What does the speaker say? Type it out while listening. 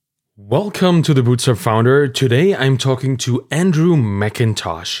Welcome to the Bootstrap Founder. Today I'm talking to Andrew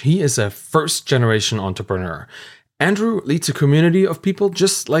McIntosh. He is a first-generation entrepreneur. Andrew leads a community of people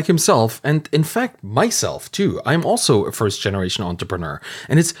just like himself, and in fact, myself too. I'm also a first-generation entrepreneur,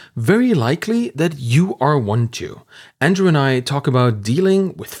 and it's very likely that you are one too. Andrew and I talk about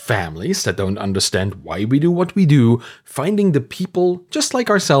dealing with families that don't understand why we do what we do, finding the people just like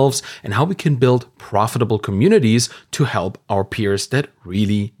ourselves, and how we can build profitable communities to help our peers that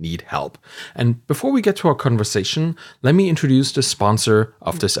really need help. And before we get to our conversation, let me introduce the sponsor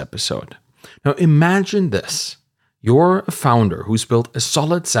of this episode. Now imagine this. You're a founder who's built a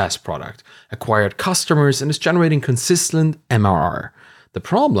solid SaaS product, acquired customers, and is generating consistent MRR. The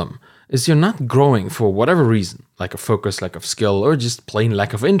problem is you're not growing for whatever reason, like a focus, lack of skill, or just plain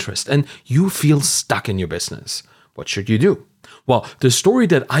lack of interest, and you feel stuck in your business. What should you do? Well, the story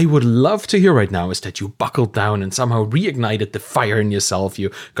that I would love to hear right now is that you buckled down and somehow reignited the fire in yourself.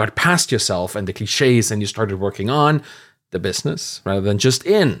 You got past yourself and the cliches and you started working on the business rather than just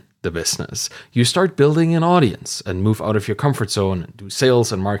in the business. You start building an audience and move out of your comfort zone and do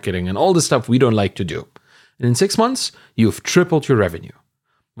sales and marketing and all the stuff we don't like to do. And in 6 months, you've tripled your revenue.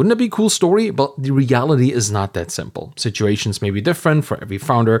 Wouldn't that be a cool story? But the reality is not that simple. Situations may be different for every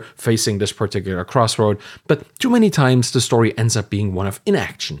founder facing this particular crossroad, but too many times the story ends up being one of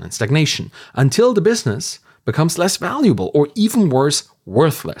inaction and stagnation until the business becomes less valuable or even worse,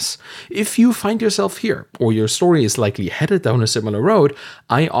 worthless. If you find yourself here or your story is likely headed down a similar road,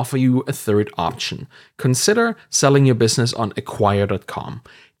 I offer you a third option. Consider selling your business on acquire.com.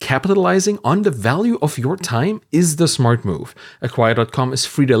 Capitalizing on the value of your time is the smart move. Acquire.com is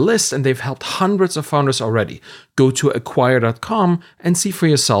free to list and they've helped hundreds of founders already. Go to acquire.com and see for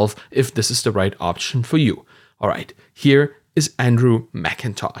yourself if this is the right option for you. All right, here is Andrew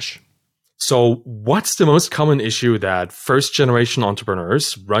McIntosh. So what's the most common issue that first-generation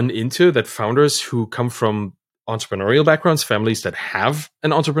entrepreneurs run into, that founders who come from entrepreneurial backgrounds, families that have an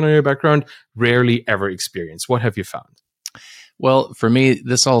entrepreneurial background, rarely ever experience? What have you found? Well, for me,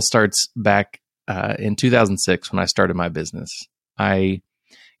 this all starts back in 2006 when I started my business. I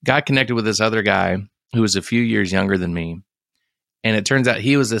got connected with this other guy who was a few years younger than me. And it turns out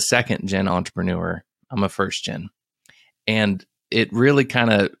he was a second-gen entrepreneur. I'm a first-gen. And it really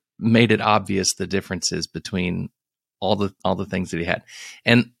kind of made it obvious the differences between all the things that he had.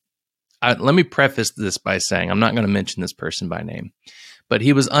 And let me preface this by saying, I'm not going to mention this person by name, but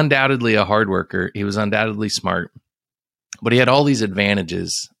he was undoubtedly a hard worker. He was undoubtedly smart, but he had all these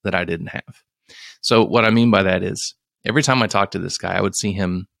advantages that I didn't have. So what I mean by that is every time I talked to this guy, I would see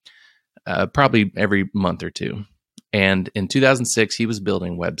him probably every month or two. And in 2006, he was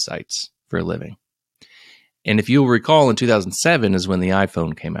building websites for a living. And if you'll recall, in 2007 is when the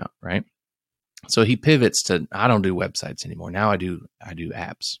iPhone came out, right? So he pivots to, I don't do websites anymore. Now I do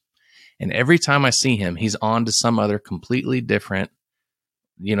apps. And every time I see him, he's on to some other completely different,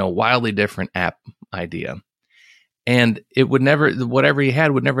 wildly different app idea. And it would never, whatever he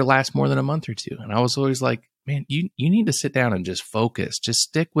had would never last more than a month or two. And I was always like, man, you need to sit down and just focus. Just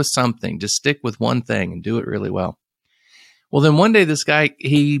stick with something. Just stick with one thing and do it really well. Well, then one day this guy,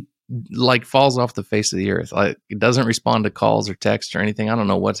 he falls off the face of the earth. He doesn't respond to calls or texts or anything. I don't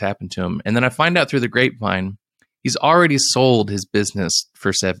know what's happened to him. And then I find out through the grapevine, he's already sold his business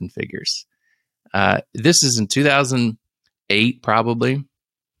for 7 figures. This is in 2008, probably.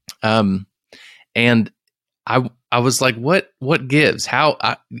 And I was like, what gives? How,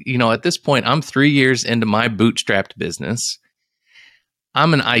 at this point, I'm 3 years into my bootstrapped business.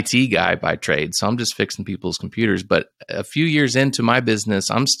 I'm an IT guy by trade, so I'm just fixing people's computers. But a few years into my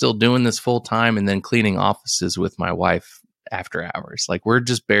business, I'm still doing this full time and then cleaning offices with my wife after hours. Like, we're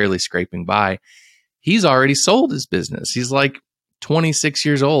just barely scraping by. He's already sold his business. He's like 26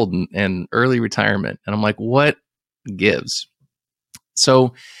 years old and early retirement. And I'm like, what gives?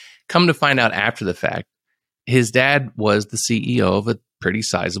 So come to find out after the fact, his dad was the CEO of a pretty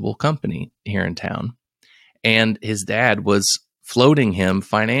sizable company here in town. And his dad was floating him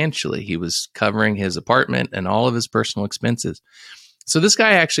financially. He was covering his apartment and all of his personal expenses. So this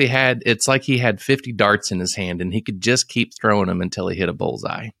guy actually it's like he had 50 darts in his hand and he could just keep throwing them until he hit a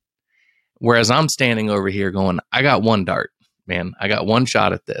bullseye. Whereas I'm standing over here going, I got one dart, man. I got one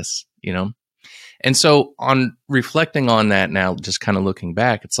shot at this, And so on reflecting on that now, just kind of looking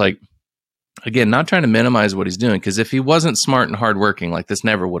back, it's like, again, not trying to minimize what he's doing, because if he wasn't smart and hardworking, like, this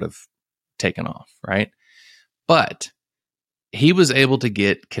never would have taken off, right? But he was able to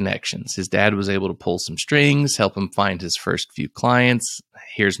get connections. His dad was able to pull some strings, help him find his first few clients.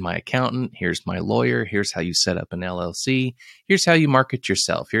 Here's my accountant. Here's my lawyer. Here's how you set up an LLC. Here's how you market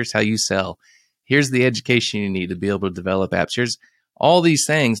yourself. Here's how you sell. Here's the education you need to be able to develop apps. Here's All these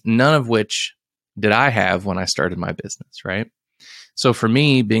things, none of which did I have when I started my business, right? So for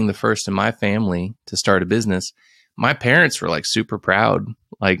me, being the first in my family to start a business, my parents were like super proud,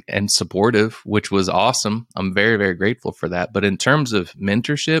 like, and supportive, which was awesome. I'm very, very grateful for that. But in terms of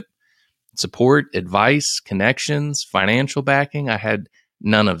mentorship, support, advice, connections, financial backing, I had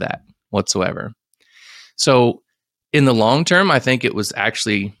none of that whatsoever. So in the long term, I think it was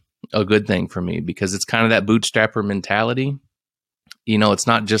actually a good thing for me because it's kind of that bootstrapper mentality. It's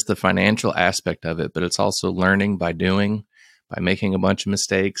not just the financial aspect of it, but it's also learning by doing, by making a bunch of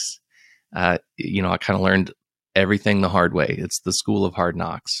mistakes. I kind of learned everything the hard way. It's the school of hard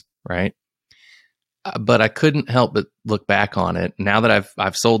knocks, right? But I couldn't help but look back on it now that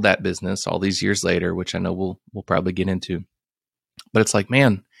I've sold that business all these years later, which I know we'll probably get into. But it's like,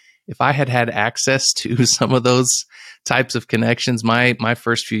 man, if I had access to some of those types of connections, my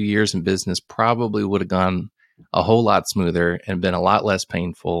first few years in business probably would have gone a whole lot smoother and been a lot less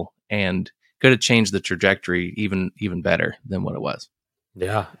painful, and could have changed the trajectory even better than what it was.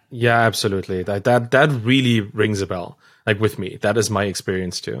 Yeah, absolutely. That really rings a bell. Like with me, that is my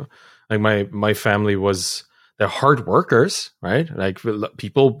experience too. Like my family they're hard workers, right? Like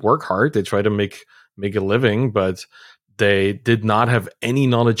people work hard, they try to make a living, but they did not have any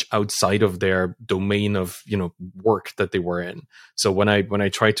knowledge outside of their domain of work that they were in. So when I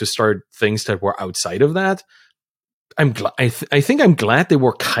tried to start things that were outside of that, I think I'm glad they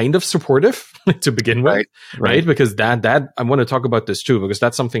were kind of supportive to begin with, right? Because that I want to talk about this too, because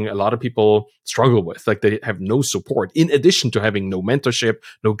that's something a lot of people struggle with. Like they have no support, in addition to having no mentorship,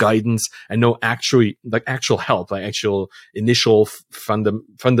 no guidance, and no actual help, like actual initial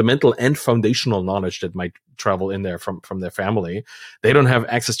fundamental and foundational knowledge that might travel in there from their family. They don't have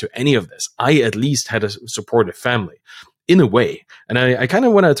access to any of this. I at least had a supportive family, in a way. And I kind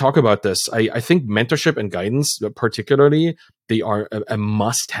of want to talk about this. I think mentorship and guidance, particularly, they are a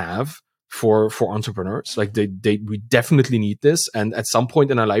must-have for entrepreneurs. Like we definitely need this. And at some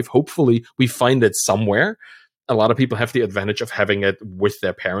point in our life, hopefully we find it somewhere. A lot of people have the advantage of having it with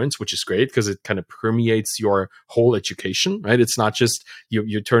their parents, which is great because it kind of permeates your whole education, right? It's not just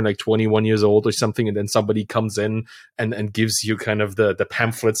you turn like 21 years old or something, and then somebody comes in and gives you kind of the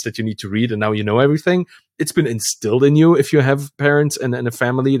pamphlets that you need to read, and now you know everything. It's been instilled in you if you have parents and a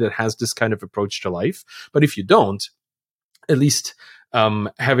family that has this kind of approach to life. But if you don't, at least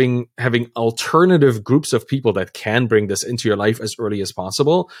having alternative groups of people that can bring this into your life as early as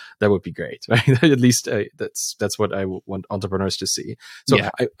possible, that would be great, right? At least that's what I want entrepreneurs to see. So yeah.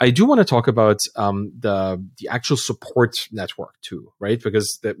 I do want to talk about the actual support network too, right?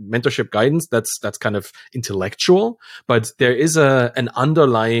 Because the mentorship guidance, that's kind of intellectual, but there is an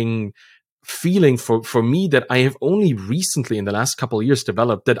underlying feeling for me that I have only recently in the last couple of years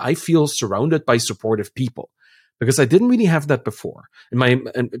developed, that I feel surrounded by supportive people. Because I didn't really have that before. In my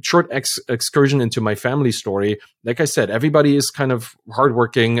short excursion into my family story, like I said, everybody is kind of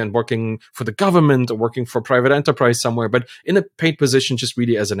hardworking and working for the government or working for private enterprise somewhere, but in a paid position, just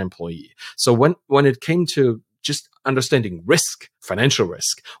really as an employee. So when it came to just understanding risk, financial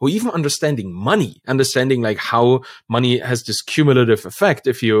risk, or even understanding money, understanding like how money has this cumulative effect.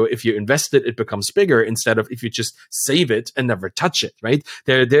 If you invest it, it becomes bigger, instead of if you just save it and never touch it, right?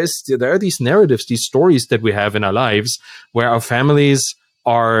 There are these narratives, these stories that we have in our lives where our families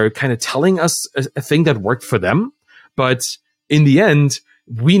are kind of telling us a thing that worked for them, but in the end,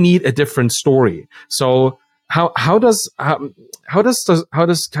 we need a different story. So how does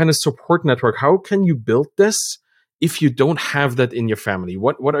kind of support network, how can you build this if you don't have that in your family?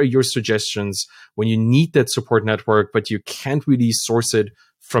 What are your suggestions when you need that support network, but you can't really source it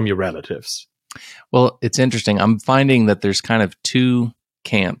from your relatives? Well, it's interesting. I'm finding that there's kind of two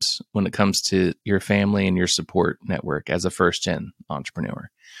camps when it comes to your family and your support network as a first-gen entrepreneur.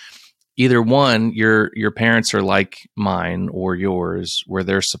 Either one, your parents are like mine or yours, where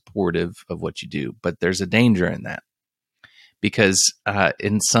they're supportive of what you do, but there's a danger in that, because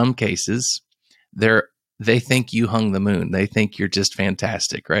in some cases, they think you hung the moon. They think you're just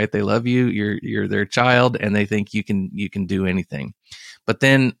fantastic, right? They love you. You're their child, and they think you can do anything. But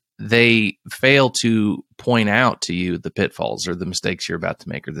then they fail to point out to you the pitfalls or the mistakes you're about to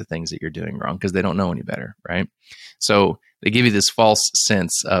make or the things that you're doing wrong, because they don't know any better, right? So they give you this false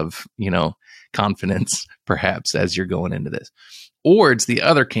sense of, confidence, perhaps, as you're going into this. Or it's the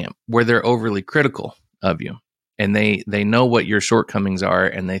other camp where they're overly critical of you, and they know what your shortcomings are,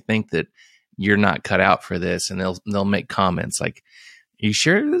 and they think that you're not cut out for this, and they'll make comments like, "Are you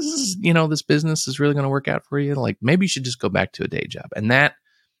sure this is, this business is really going to work out for you? Like, maybe you should just go back to a day job." And that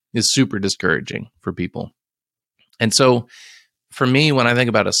is super discouraging for people. And so for me, when I think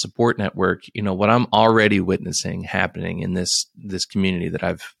about a support network, what I'm already witnessing happening in this community that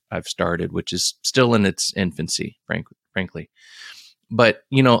I've started, which is still in its infancy, frankly. But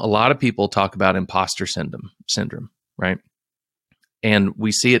a lot of people talk about imposter syndrome, right? And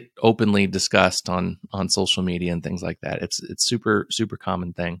we see it openly discussed on social media and things like that. It's super super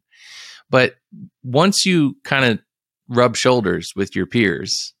common thing. But once you kind of rub shoulders with your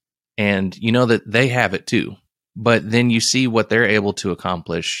peers, and you know that they have it too, but then you see what they're able to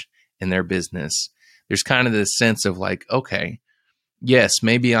accomplish in their business, there's kind of this sense of like, okay, yes,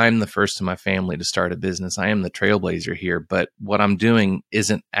 maybe I'm the first in my family to start a business. I am the trailblazer here, but what I'm doing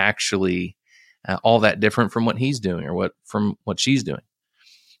isn't actually all that different from what he's doing or what she's doing.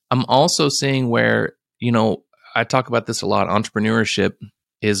 I'm also seeing where, I talk about this a lot. Entrepreneurship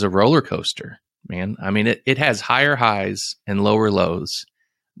is a roller coaster, man. I mean, it has higher highs and lower lows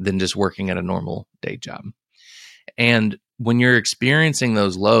than just working at a normal day job. And when you're experiencing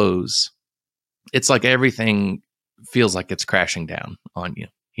those lows, it's like everything feels like it's crashing down on you.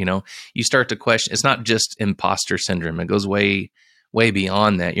 You start to question, it's not just imposter syndrome. It goes way, way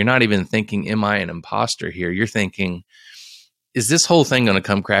beyond that. You're not even thinking, am I an imposter here? You're thinking, is this whole thing going to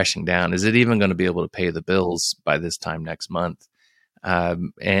come crashing down? Is it even going to be able to pay the bills by this time next month?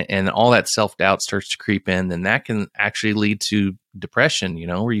 And all that self-doubt starts to creep in, then that can actually lead to depression,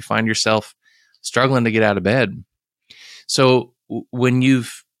 where you find yourself struggling to get out of bed. So when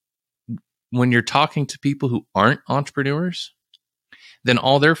you're talking to people who aren't entrepreneurs, then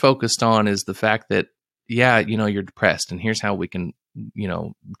all they're focused on is the fact that, yeah, you're depressed and here's how we can,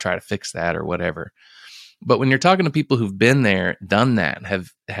 try to fix that or whatever. But when you're talking to people who've been there, done that,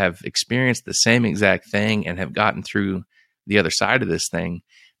 have experienced the same exact thing and have gotten through the other side of this thing,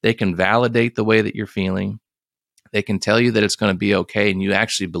 they can validate the way that you're feeling. They can tell you that it's going to be okay, and you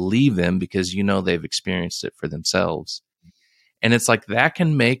actually believe them because they've experienced it for themselves. And it's like that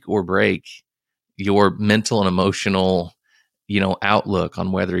can make or break your mental and emotional, outlook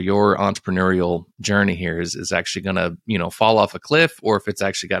on whether your entrepreneurial journey here is actually going to, fall off a cliff, or if it's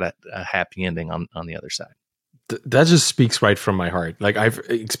actually got a happy ending on the other side. That just speaks right from my heart. Like, I've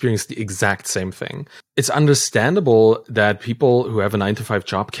experienced the exact same thing. It's understandable that people who have a 9-to-5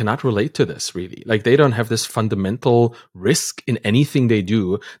 job cannot relate to this, really. Like, they don't have this fundamental risk in anything they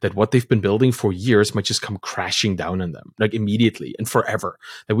do, that what they've been building for years might just come crashing down on them, like immediately and forever.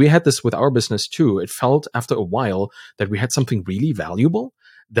 And we had this with our business too. It felt after a while that we had something really valuable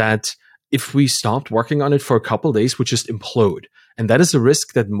that if we stopped working on it for a couple of days, would just implode. And that is a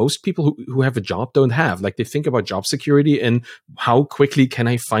risk that most people who have a job don't have. Like, they think about job security and how quickly can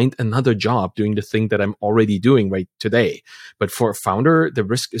I find another job doing the thing that I'm already doing right today. But for a founder, the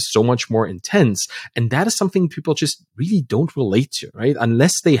risk is so much more intense. And that is something people just really don't relate to, right?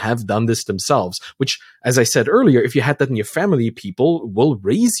 Unless they have done this themselves, which, as I said earlier, if you had that in your family, people will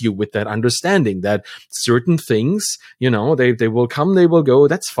raise you with that understanding that certain things, they will come, they will go.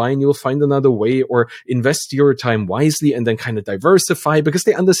 That's fine. You'll find another way, or invest your time wisely and then kind of diversify, because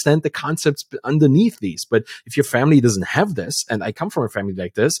they understand the concepts underneath these. But if your family doesn't have this, and I come from a family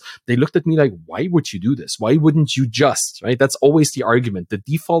like this, they looked at me like, why would you do this? Why wouldn't you just, right? That's always the argument, the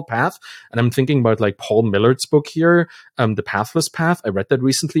default path. And I'm thinking about like Paul Millard's book here, The Pathless Path. I read that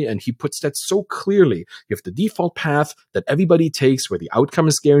recently, and he puts that so clearly. You have the default path that everybody takes, where the outcome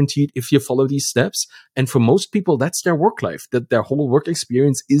is guaranteed if you follow these steps. And for most people, that's their work life, that their whole work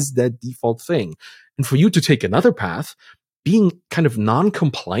experience is that default thing. And for you to take another path, being kind of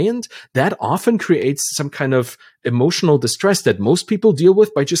non-compliant, that often creates some kind of emotional distress that most people deal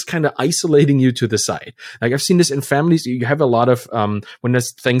with by just kind of isolating you to the side. Like, I've seen this in families. You have a lot of, when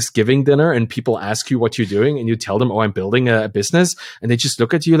there's Thanksgiving dinner and people ask you what you're doing, and you tell them, oh, I'm building a business. And they just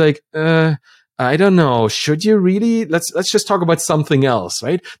look at you like, I don't know. Should you really? Let's just talk about something else,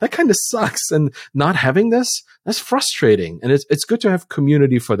 right? That kind of sucks. And not having this, that's frustrating. And it's good to have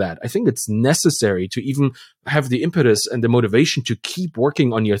community for that. I think it's necessary to even have the impetus and the motivation to keep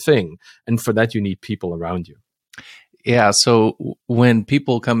working on your thing. And for that, you need people around you. Yeah. So when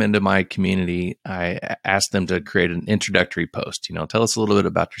people come into my community, I ask them to create an introductory post, tell us a little bit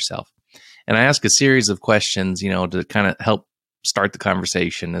about yourself. And I ask a series of questions, to kind of help start the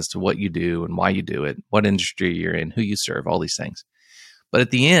conversation as to what you do and why you do it, what industry you're in, who you serve, all these things. But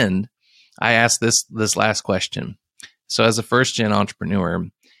at the end, I ask this last question. So as a first-gen entrepreneur,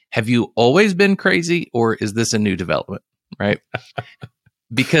 have you always been crazy, or is this a new development, right?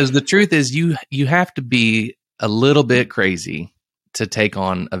 Because the truth is you have to be a little bit crazy to take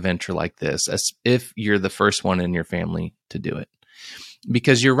on a venture like this, as if you're the first one in your family to do it.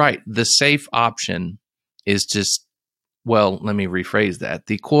 Because you're right, the safe option is just, well, let me rephrase that.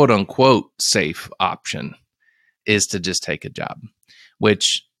 The quote unquote safe option is to just take a job,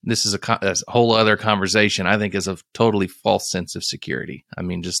 which this is a whole other conversation, I think, is a totally false sense of security. I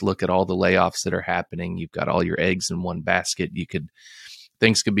mean, just look at all the layoffs that are happening. You've got all your eggs in one basket.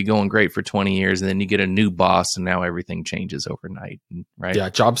 Things could be going great for 20 years, and then you get a new boss, and now everything changes overnight, right? Yeah,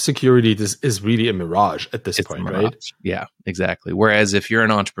 job security is really a mirage at this It's point, right? Yeah, exactly. Whereas if you're an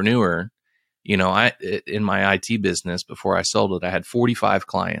entrepreneur, in my IT business, before I sold it, I had 45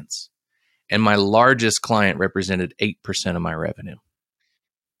 clients, and my largest client represented 8% of my revenue.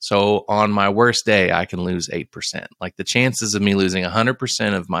 So on my worst day, I can lose 8%. Like, the chances of me losing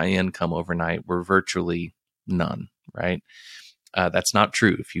 100% of my income overnight were virtually none, right? That's not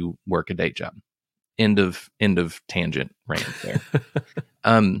true if you work a day job. End of tangent rant there.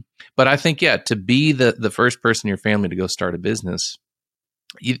 But I think, to be the first person in your family to go start a business,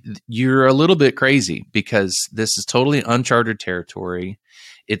 you're a little bit crazy, because this is totally uncharted territory.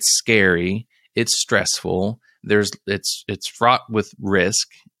 It's scary. It's stressful. It's fraught with risk,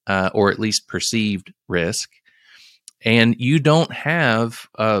 or at least perceived risk. And you don't have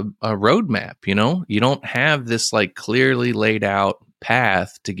a roadmap, you don't have this like clearly laid out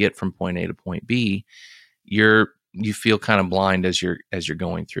path to get from point A to point B. You feel kind of blind as you're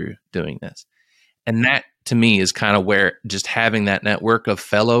going through doing this. And that, to me, is kind of where just having that network of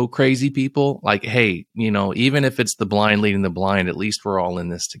fellow crazy people, like, hey, even if it's the blind leading the blind, at least we're all in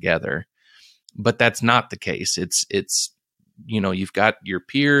this together. But that's not the case. It's you've got your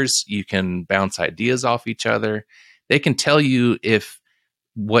peers, you can bounce ideas off each other. They can tell you if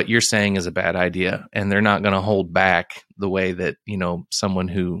what you're saying is a bad idea, and they're not going to hold back the way that, someone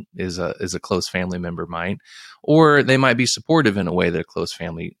who is a close family member might, or they might be supportive in a way that a close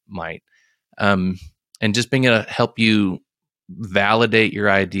family might. And just being able to help you validate your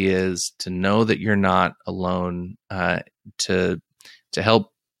ideas, to know that you're not alone, to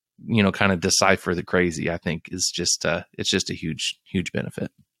help, kind of decipher the crazy, I think is just, it's just a huge, huge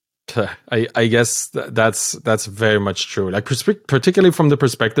benefit. I guess that's very much true. Like, particularly from the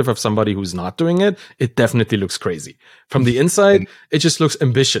perspective of somebody who's not doing it, it definitely looks crazy. From the inside, it just looks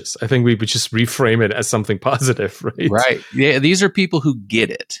ambitious. I think we would just reframe it as something positive, right? Right. Yeah. These are people who get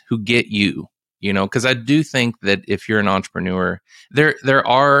it, who get you, because I do think that if you're an entrepreneur, there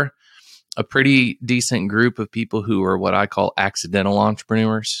are a pretty decent group of people who are what I call accidental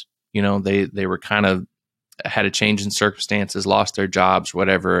entrepreneurs. They were kind of had a change in circumstances, lost their jobs,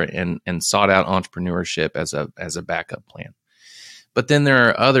 whatever, and sought out entrepreneurship as a backup plan. But then there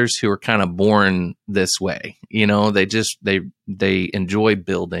are others who are kind of born this way. They enjoy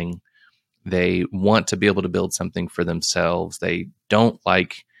building. They want to be able to build something for themselves. They don't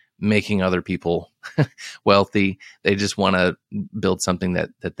like making other people wealthy. They just want to build something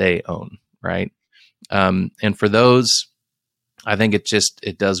that they own, right? And for those, I think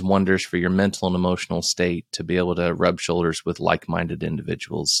it does wonders for your mental and emotional state to be able to rub shoulders with like-minded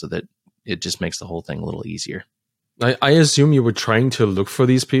individuals, so that it just makes the whole thing a little easier. I assume you were trying to look for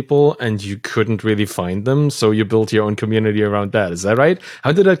these people and you couldn't really find them, so you built your own community around that. Is that right?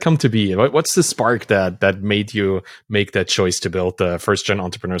 How did that come to be? What's the spark that made you make that choice to build the first-gen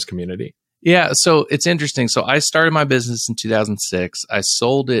entrepreneurs community? Yeah, so it's interesting. So I started my business in 2006. I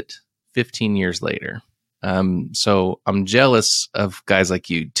sold it 15 years later. So I'm jealous of guys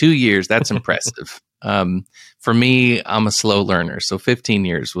like you. 2 years, that's impressive. For me, I'm a slow learner. So 15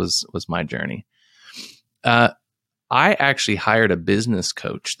 years was my journey. I actually hired a business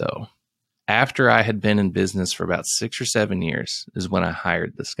coach, though. After I had been in business for about 6 or 7 years is when I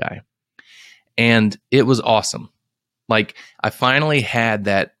hired this guy. And it was awesome. Like, I finally had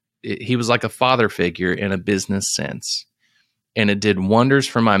that. He was like a father figure in a business sense. And it did wonders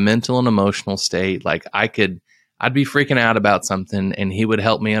for my mental and emotional state. Like, I'd be freaking out about something, and he would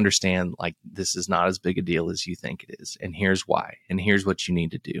help me understand, like, this is not as big a deal as you think it is. And here's why. And here's what you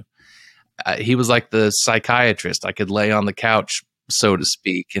need to do. He was like the psychiatrist. I could lay on the couch, so to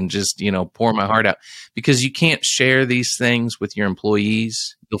speak, and just, pour my heart out, because you can't share these things with your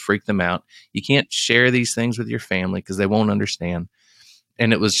employees. You'll freak them out. You can't share these things with your family because they won't understand.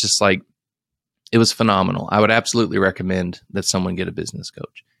 And it was just like, it was phenomenal. I would absolutely recommend that someone get a business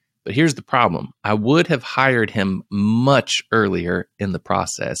coach. But here's the problem. I would have hired him much earlier in the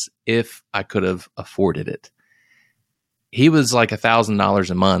process if I could have afforded it. He was like $1,000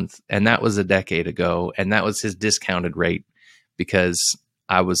 a month, and that was a decade ago. And that was his discounted rate because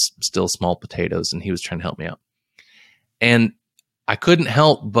I was still small potatoes and he was trying to help me out. And I couldn't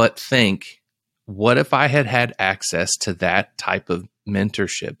help but think, what if I had had access to that type of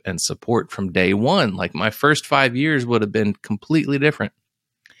mentorship and support from day one? Like, my first 5 years would have been completely different.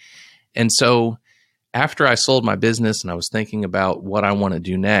 And so after I sold my business and I was thinking about what I want to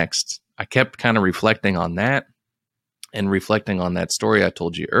do next, I kept kind of reflecting on that. And reflecting on that story I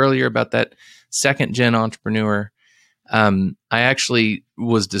told you earlier about that second gen entrepreneur, I actually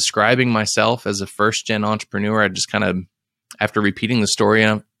was describing myself as a first gen entrepreneur. I just kind of, after repeating the story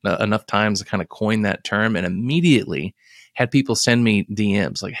enough times, I kind of coined that term, and immediately had people send me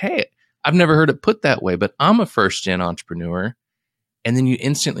DMs like, "Hey, I've never heard it put that way, but I'm a first gen entrepreneur." And then you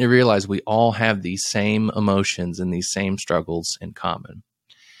instantly realize we all have these same emotions and these same struggles in common.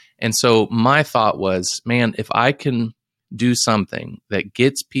 And so my thought was, man, if I can do something that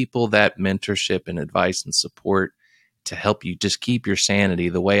gets people that mentorship and advice and support to help you just keep your sanity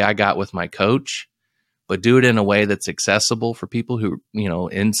the way I got with my coach, but do it in a way that's accessible for people who,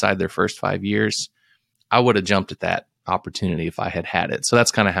 inside their first 5 years, I would have jumped at that opportunity if I had had it. So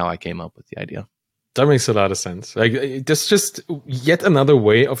that's kind of how I came up with the idea. That makes a lot of sense. Like, that's just yet another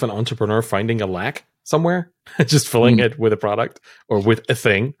way of an entrepreneur finding a lack somewhere, just filling it with a product or with a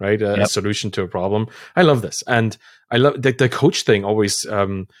thing, right? A solution to a problem. I love this. And I love the coach thing always.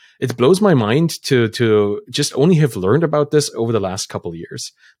 It blows my mind to just only have learned about this over the last couple of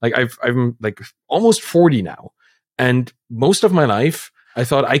years. Like I'm like almost 40 now. And most of my life, I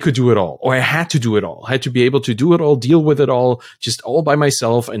thought I could do it all, or I had to do it all. I had to be able to do it all, deal with it all, just all by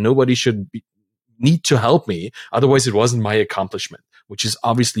myself, and nobody should need to help me. Otherwise, it wasn't my accomplishment, which is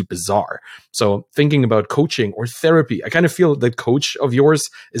obviously bizarre. So thinking about coaching or therapy, I kind of feel that coach of yours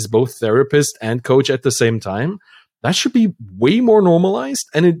is both therapist and coach at the same time. That should be way more normalized.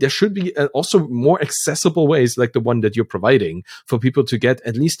 And there should be also more accessible ways like the one that you're providing for people to get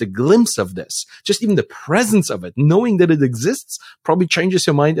at least a glimpse of this. Just even the presence of it, knowing that it exists, probably changes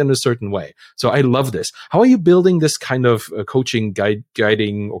your mind in a certain way. So I love this. How are you building this kind of coaching,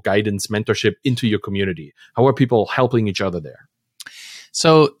 guiding or guidance, mentorship into your community? How are people helping each other there?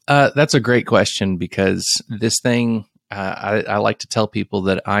 So that's a great question, because this thing, I like to tell people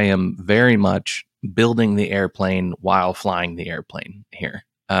that I am very much building the airplane while flying the airplane here,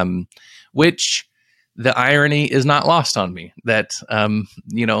 which the irony is not lost on me that,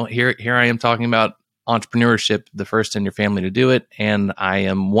 here I am talking about entrepreneurship, the first in your family to do it. And I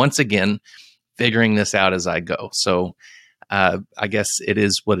am once again figuring this out as I go. So I guess it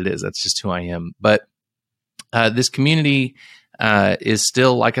is what it is. That's just who I am. But this community is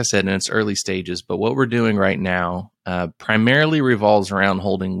still, like I said, in its early stages. But what we're doing right now primarily revolves around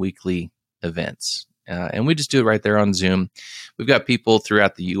holding weekly events. And we just do it right there on Zoom. We've got people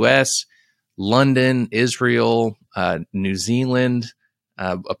throughout the US, London, Israel, New Zealand,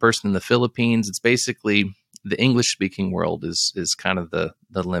 a person in the Philippines. It's basically the English-speaking world is kind of the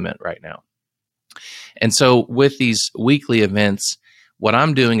limit right now. And so with these weekly events, what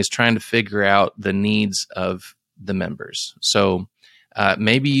I'm doing is trying to figure out the needs of the members. So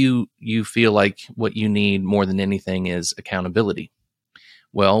maybe you feel like what you need more than anything is accountability.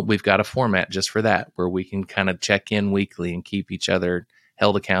 Well, we've got a format just for that, where we can kind of check in weekly and keep each other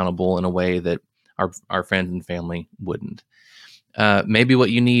held accountable in a way that our friends and family wouldn't. Maybe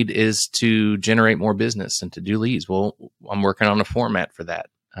what you need is to generate more business and to do leads. Well, I'm working on a format for that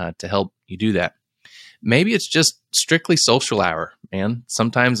to help you do that. Maybe it's just strictly social hour, man.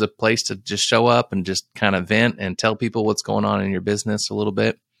 Sometimes a place to just show up and just kind of vent and tell people what's going on in your business a little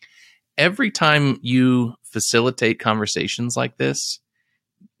bit. Every time you facilitate conversations like this,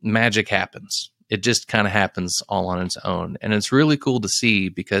 magic happens. It just kind of happens all on its own. And it's really cool to see,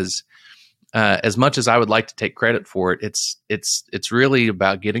 because as much as I would like to take credit for it, it's really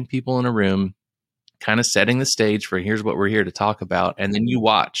about getting people in a room, kind of setting the stage for here's what we're here to talk about. And then you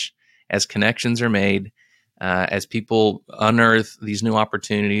watch as connections are made, as people unearth these new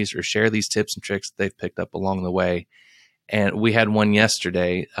opportunities or share these tips and tricks that they've picked up along the way. And we had one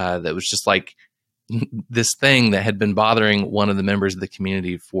yesterday that was just like this thing that had been bothering one of the members of the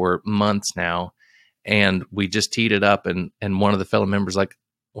community for months now. And we just teed it up, and one of the fellow members like,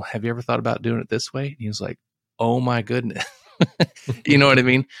 well, have you ever thought about doing it this way? And he was like, oh my goodness. You know what I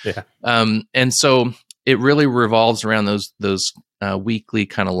mean? Yeah. And so it really revolves around those weekly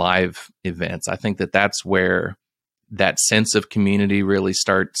kind of live events. I think that's where that sense of community really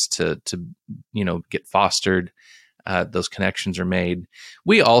starts to get fostered. Those connections are made.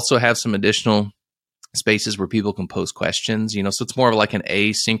 We also have some additional spaces where people can post questions, so it's more of like an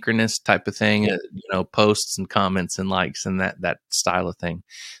asynchronous type of thing, posts and comments and likes and that style of thing.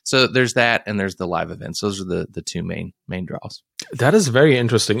 So there's that, and there's the live events. Those are the two main draws. That is very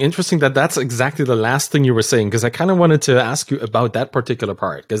interesting. Interesting that's exactly the last thing you were saying, because I kind of wanted to ask you about that particular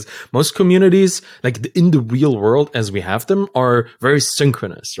part, because most communities, like in the real world as we have them, are very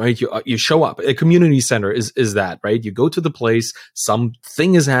synchronous, right? You show up. A community center is that, right? You go to the place,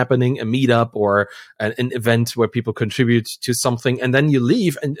 something is happening, a meetup or an event where people contribute to something, and then you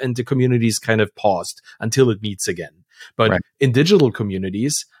leave, and the community is kind of paused until it meets again. But Right. in digital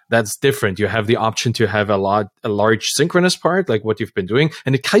communities, that's different. You have the option to have a large synchronous part, like what you've been doing.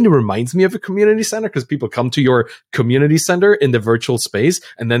 And it kind of reminds me of a community center because people come to your community center in the virtual space.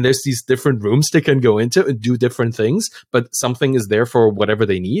 And then there's these different rooms they can go into and do different things, but something is there for whatever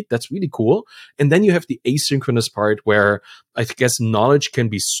they need. That's really cool. And then you have the asynchronous part where I guess knowledge can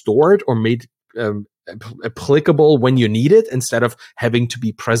be stored or made applicable when you need it instead of having to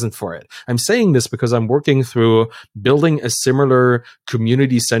be present for it. I'm saying this because I'm working through building a similar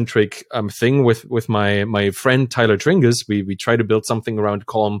community-centric thing with my friend Tyler Tringus. We try to build something around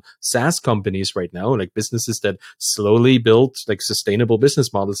calm SaaS companies right now, like businesses that slowly build like sustainable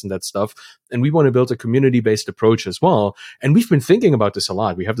business models and that stuff. And we want to build a community-based approach as well. And we've been thinking about this a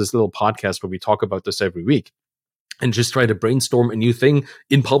lot. We have this little podcast where we talk about this every week and just try to brainstorm a new thing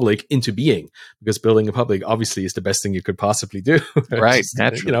in public into being, because building in public obviously is the best thing you could possibly do. Right. Just,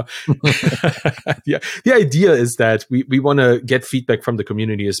 Naturally. yeah. The idea is that we want to get feedback from the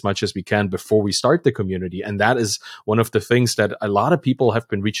community as much as we can before we start the community. And that is one of the things that a lot of people have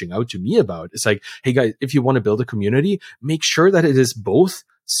been reaching out to me about. It's like, hey guys, if you want to build a community, make sure that it is both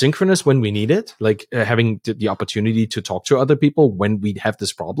synchronous when we need it, like having the opportunity to talk to other people when we have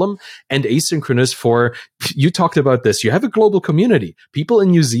this problem, and asynchronous for, you talked about this, you have a global community, people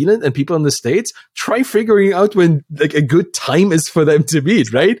in New Zealand and people in the States, try figuring out when like a good time is for them to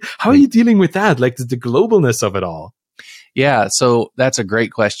meet, right? How are you dealing with that? Like the globalness of it all? Yeah, so that's a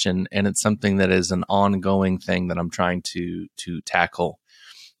great question, and it's something that is an ongoing thing that I'm trying to tackle.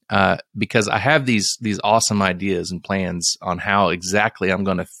 Because I have these awesome ideas and plans on how exactly I'm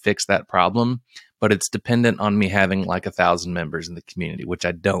going to fix that problem, but it's dependent on me having like 1,000 members in the community, which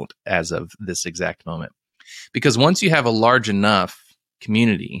I don't as of this exact moment. Because once you have a large enough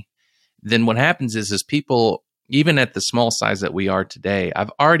community, then what happens is people, even at the small size that we are today,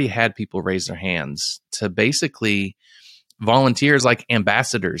 I've already had people raise their hands to basically volunteers, like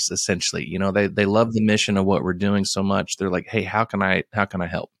ambassadors, essentially. You know, they love the mission of what we're doing so much. They're like, hey, how can I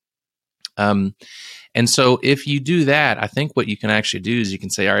help? And so if you do that, I think what you can actually do is you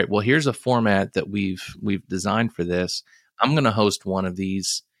can say, all right, well, here's a format that we've designed for this. I'm going to host one of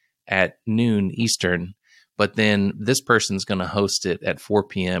these at noon Eastern, but then this person's going to host it at 4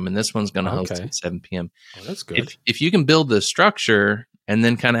 p.m. and this one's going to host it at 7 p.m. Oh, that's good. If you can build the structure and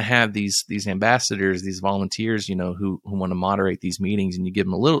then kind of have these ambassadors, these volunteers, you know, who want to moderate these meetings, and you give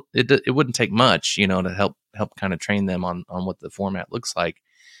them a little, it wouldn't take much, you know, to help kind of train them on what the format looks like.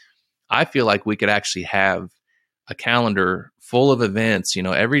 I feel like we could actually have a calendar full of events. You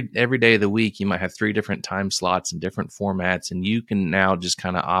know, every day of the week, you might have 3 different time slots and different formats, and you can now just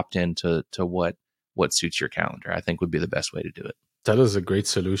kind of opt into what suits your calendar. I think would be the best way to do it. That is a great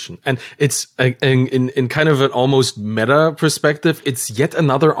solution. And it's in kind of an almost meta perspective, it's yet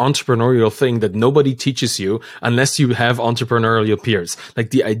another entrepreneurial thing that nobody teaches you unless you have entrepreneurial peers.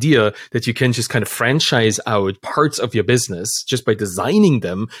 Like the idea that you can just kind of franchise out parts of your business just by designing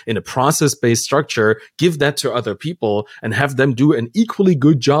them in a process-based structure, give that to other people and have them do an equally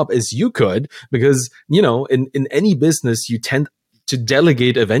good job as you could. Because, you know, in any business, you tend to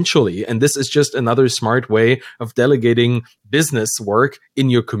delegate eventually. And this is just another smart way of delegating business work in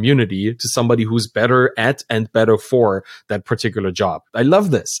your community to somebody who's better at and better for that particular job. I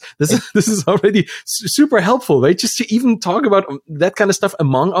love this. This is already super helpful, right? Just to even talk about that kind of stuff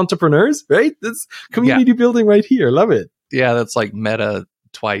among entrepreneurs, right? This community building right here. Love it. Yeah, that's like meta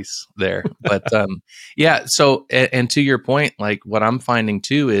twice there. But yeah, so and to your point, like what I'm finding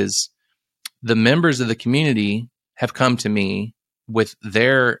too is the members of the community have come to me with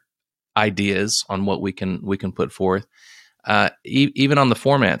their ideas on what we can put forth, even on the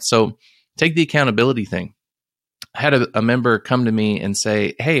format. So take the accountability thing. I had a member come to me and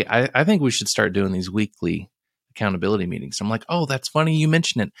say, hey, I think we should start doing these weekly accountability meetings. I'm like, oh, that's funny you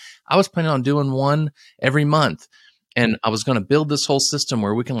mentioned it. I was planning on doing one every month. And I was going to build this whole system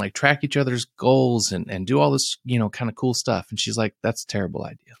where we can like track each other's goals and do all this, you know, kind of cool stuff. And she's like, that's a terrible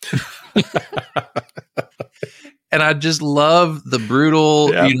idea. And I just love the brutal,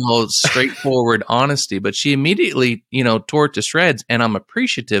 you know, straightforward honesty. But she immediately, you know, tore it to shreds. And I'm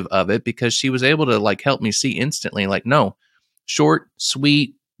appreciative of it because she was able to like help me see instantly, like, no, short,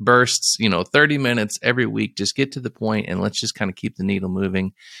 sweet bursts, you know, 30 minutes every week. Just get to the point and let's just kind of keep the needle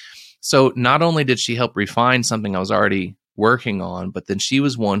moving. So not only did she help refine something I was already working on, but then she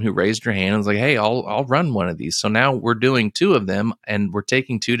was one who raised her hand and was like, hey, I'll run one of these. So now we're doing 2 of them and we're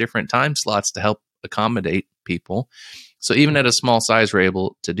taking 2 different time slots to help accommodate people. So even at a small size, we're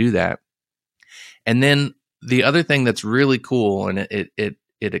able to do that. And then the other thing that's really cool, and it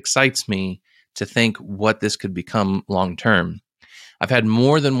excites me to think what this could become long term. I've had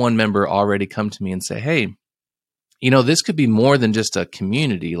more than one member already come to me and say, hey, this could be more than just a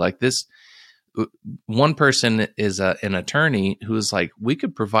community. Like this, one person is an attorney who is like, we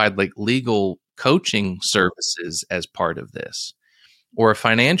could provide like legal coaching services as part of this. Or a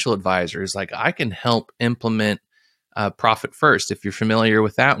financial advisor is like, I can help implement Profit First. If you're familiar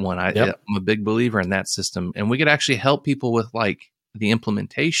with that one, I'm a big believer in that system. And we could actually help people with like the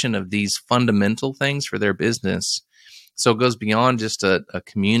implementation of these fundamental things for their business. So it goes beyond just a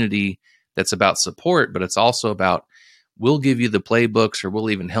community that's about support, but it's also about, we'll give you the playbooks, or we'll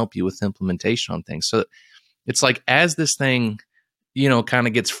even help you with implementation on things. So it's like, as this thing, kind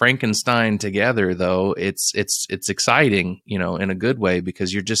of gets Frankenstein together, though, it's exciting, in a good way,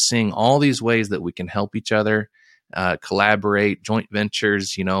 because you're just seeing all these ways that we can help each other, collaborate, joint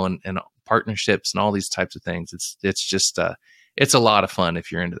ventures, and partnerships and all these types of things. It's just it's a lot of fun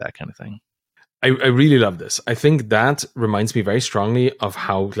if you're into that kind of thing. I really love this. I think that reminds me very strongly of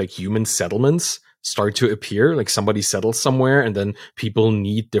how like human settlements start to appear. Like somebody settles somewhere and then people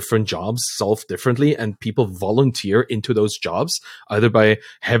need different jobs solved differently, and people volunteer into those jobs either by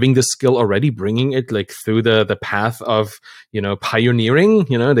having the skill already, bringing it like through the path of, pioneering,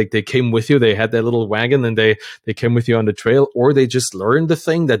 they came with you, they had their little wagon and they came with you on the trail, or they just learned the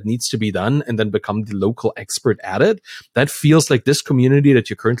thing that needs to be done and then become the local expert at it. That feels like this community that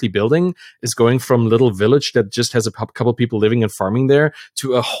you're currently building is going from little village that just has a couple people living and farming there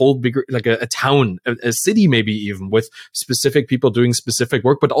to a whole bigger, like a town, a city, maybe even, with specific people doing specific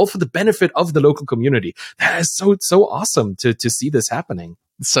work, but all for the benefit of the local community. That is so awesome to see this happening.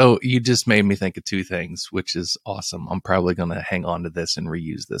 So you just made me think of two things, which is awesome. I'm probably going to hang on to this and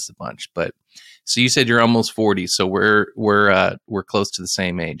reuse this a bunch. But so you said you're almost 40, so we're close to the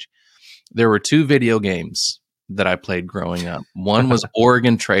same age. There were two video games that I played growing up. One was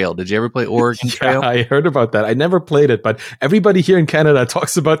Oregon Trail. Did you ever play Oregon Trail? I heard about that. I never played it, but everybody here in Canada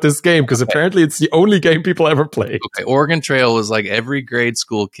talks about this game because apparently it's the only game people ever played. Okay, Oregon Trail was like every grade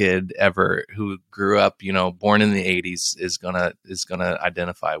school kid ever who grew up, born in the 80s is gonna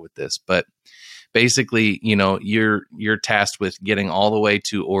identify with this. But basically, you're tasked with getting all the way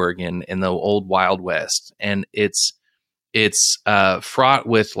to Oregon in the old Wild West, and it's fraught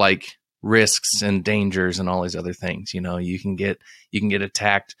with like risks and dangers and all these other things. You can get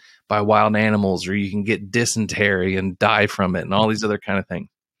attacked by wild animals, or you can get dysentery and die from it, and all these other kind of things.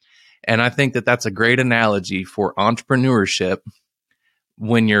 And I think that that's a great analogy for entrepreneurship.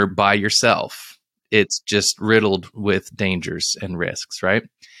 When you're by yourself, it's just riddled with dangers and risks, right?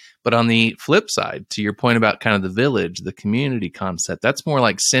 But on the flip side, to your point about kind of the village, the community concept, that's more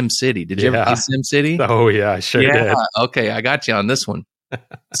like Sim City. Did you ever play Sim City? Oh yeah, I sure did. Okay, I got you on this one.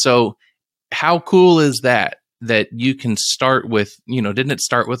 So how cool is that you can start with, didn't it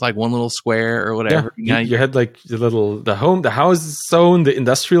start with like one little square or whatever? Yeah, you had like the house zone, the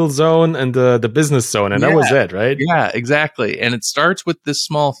industrial zone, and the business zone, and that was it, right? Yeah, exactly. And it starts with this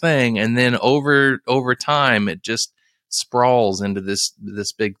small thing, and then over time, it just sprawls into this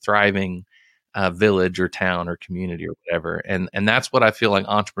big thriving village or town or community or whatever. And that's what I feel like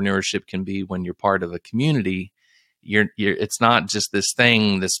entrepreneurship can be when you're part of a community. It's not just this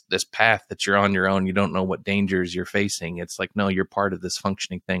thing, this path that you're on your own. You don't know what dangers you're facing. It's like, no, you're part of this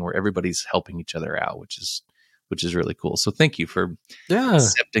functioning thing where everybody's helping each other out, which is really cool. So thank you for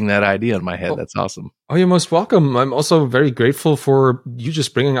accepting that idea in my head. That's awesome. Oh, you're most welcome. I'm also very grateful for you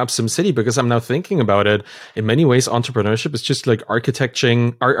just bringing up SimCity, because I'm now thinking about it. In many ways, entrepreneurship is just like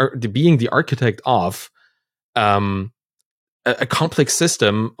architecting, being the architect of a complex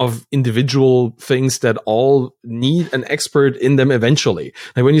system of individual things that all need an expert in them eventually.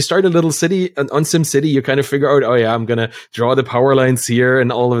 Like when you start a little city on SimCity, you kind of figure out, oh yeah, I'm going to draw the power lines here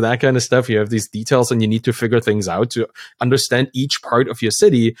and all of that kind of stuff. You have these details and you need to figure things out to understand each part of your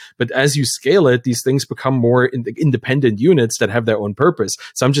city. But as you scale it, these things become more independent units that have their own purpose.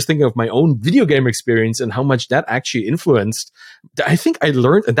 So I'm just thinking of my own video game experience and how much that actually influenced. I think I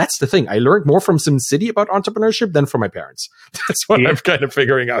learned, and that's the thing, I learned more from SimCity about entrepreneurship than from my parents. That's what I'm kind of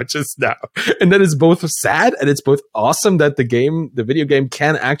figuring out just now. And that is both sad and it's both awesome that the video game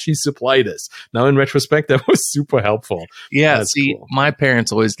can actually supply this. Now, in retrospect, that was super helpful. Yeah. That's cool. My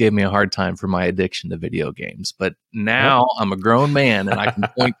parents always gave me a hard time for my addiction to video games, but now I'm a grown man and I can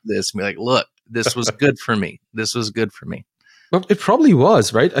point to this and be like, look, this was good for me. This was good for me. Well, it probably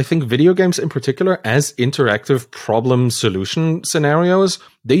was, right? I think video games in particular, as interactive problem solution scenarios,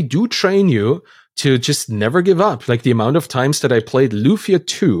 they do train you to just never give up. Like the amount of times that I played Lufia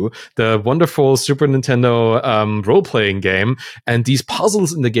 2, the wonderful Super Nintendo role-playing game, and these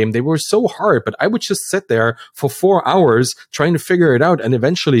puzzles in the game, they were so hard, but I would just sit there for 4 hours trying to figure it out, and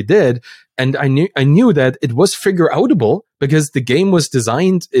eventually did. And I knew that it was figure outable, because the game was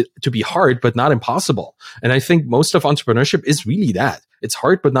designed to be hard, but not impossible. And I think most of entrepreneurship is really that. It's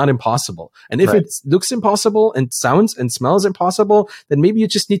hard, but not impossible. And if it looks impossible and sounds and smells impossible, then maybe you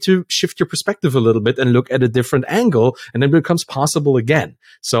just need to shift your perspective a little bit and look at a different angle, and then it becomes possible again.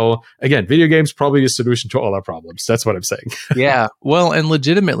 So again, video games probably a solution to all our problems. That's what I'm saying. Yeah. Well, and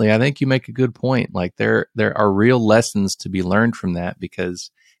legitimately, I think you make a good point. Like there are real lessons to be learned from that,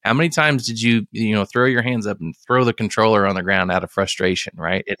 because how many times did you throw your hands up and throw the controller on the ground out of frustration,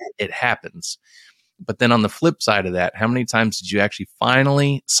 right? It happens. But then on the flip side of that, how many times did you actually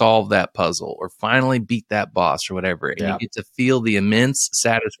finally solve that puzzle or finally beat that boss or whatever? And you get to feel the immense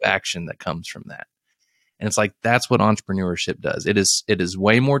satisfaction that comes from that. And it's like, that's what entrepreneurship does. It is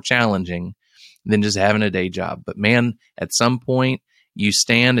way more challenging than just having a day job. But man, at some point you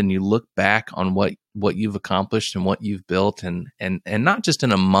stand and you look back on what you've accomplished and what you've built, and not just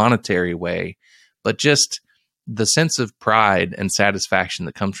in a monetary way, but just the sense of pride and satisfaction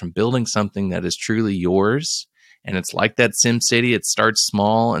that comes from building something that is truly yours. And it's like that Sim City. It starts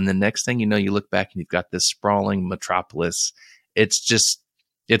small, and the next thing you know, you look back and you've got this sprawling metropolis. It's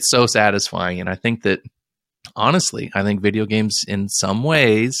so satisfying. And I think that, honestly, I think video games in some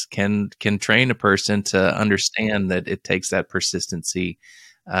ways can train a person to understand that it takes that persistency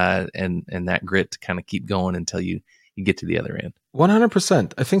and that grit to kind of keep going until you get to the other end.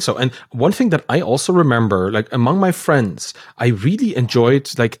 100%. I think so. And one thing that I also remember, like among my friends, I really enjoyed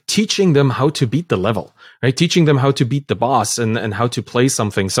like teaching them how to beat the level, right? Teaching them how to beat the boss and how to play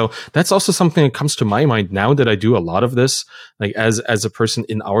something. So that's also something that comes to my mind now that I do a lot of this, like as a person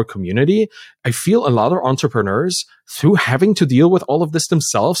in our community. I feel a lot of entrepreneurs, through having to deal with all of this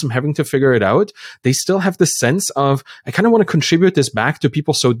themselves and having to figure it out, they still have the sense of, I kind of want to contribute this back to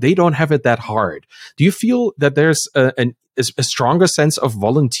people so they don't have it that hard. Do you feel that there's a stronger sense of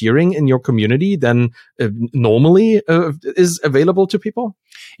volunteering in your community than normally is available to people?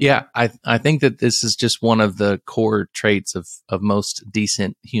 Yeah, I think that this is just one of the core traits of most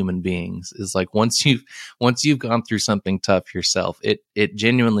decent human beings, is like once you've gone through something tough yourself, it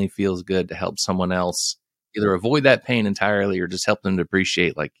genuinely feels good to help someone else either avoid that pain entirely or just help them to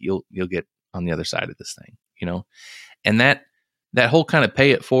appreciate, like, you'll get on the other side of this thing, and that whole kind of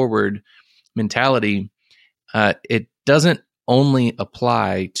pay it forward mentality, it doesn't only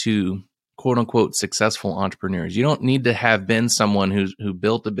apply to quote unquote successful entrepreneurs. You don't need to have been someone who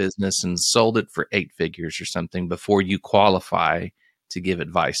built a business and sold it for 8 figures or something before you qualify to give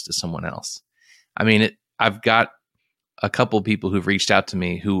advice to someone else. I mean, I've got a couple of people who've reached out to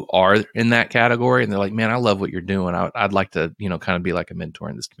me who are in that category, and they're like, man, I love what you're doing. I'd like to, kind of be like a mentor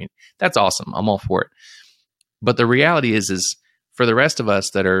in this community. That's awesome. I'm all for it. But the reality is for the rest of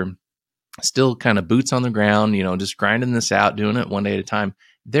us that are still kind of boots on the ground, just grinding this out, doing it one day at a time,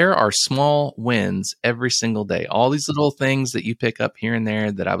 there are small wins every single day. All these little things that you pick up here and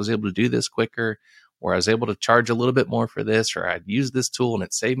there, that I was able to do this quicker, or I was able to charge a little bit more for this, or I'd use this tool and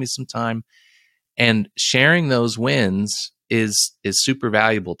it saved me some time. And sharing those wins is super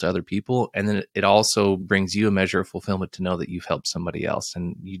valuable to other people. And then it also brings you a measure of fulfillment to know that you've helped somebody else.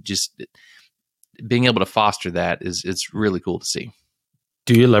 And you just being able to foster that it's really cool to see.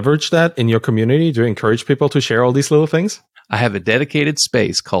 Do you leverage that in your community? Do you encourage people to share all these little things? I have a dedicated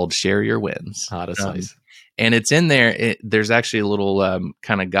space called Share Your Wins. That's nice. And it's in there. There's actually a little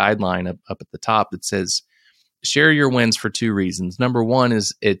kind of guideline up at the top that says, share your wins for 2 reasons. Number one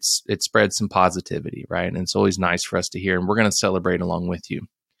is it spreads some positivity, right? And it's always nice for us to hear, and we're going to celebrate along with you.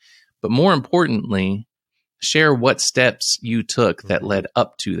 But more importantly, share what steps you took that led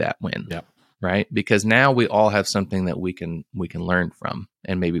up to that win. Yep. Right? Because now we all have something that we can learn from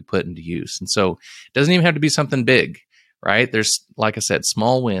and maybe put into use. And so it doesn't even have to be something big, right? There's, like I said,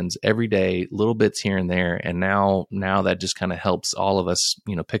 small wins every day, little bits here and there. And now that just kind of helps all of us,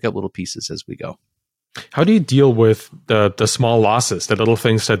 pick up little pieces as we go. How do you deal with the small losses, the little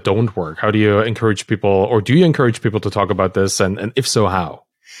things that don't work? How do you encourage people, or do you encourage people to talk about this? And if so, how?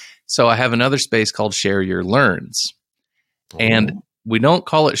 So I have another space called Share Your Learns. And we don't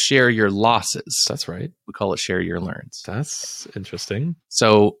call it Share Your Losses. That's right. We call it Share Your Learns. That's interesting.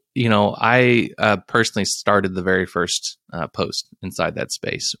 So, I personally started the very first post inside that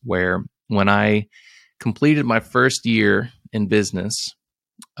space, where when I completed my first year in business,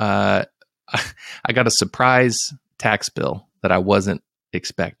 I got a surprise tax bill that I wasn't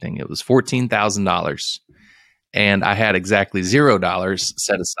expecting. It was $14,000, and I had exactly $0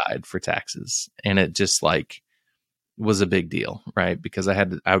 set aside for taxes. And it just was a big deal, right? Because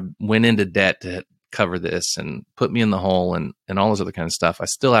I went into debt to cover this and put me in the hole and all this other kind of stuff. I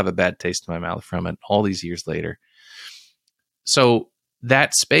still have a bad taste in my mouth from it all these years later. So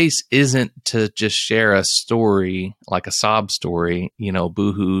that space isn't to just share a story, like a sob story,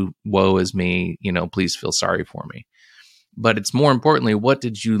 boohoo, woe is me, please feel sorry for me. But it's more importantly, what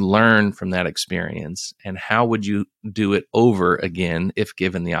did you learn from that experience, and how would you do it over again if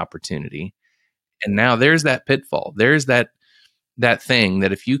given the opportunity? And now there's that pitfall. There's that thing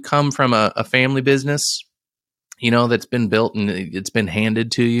that if you come from a family business, that's been built and it's been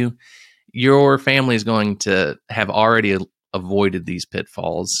handed to you, your family is going to have already avoided these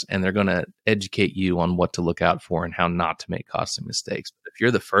pitfalls, and they're going to educate you on what to look out for and how not to make costly mistakes. But if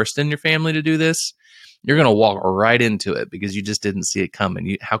you're the first in your family to do this, you're going to walk right into it because you just didn't see it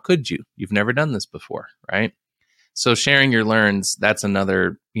coming. How could you? You've never done this before, right? So sharing your learns, that's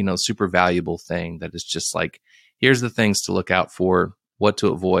another, super valuable thing that is just like, here's the things to look out for, what to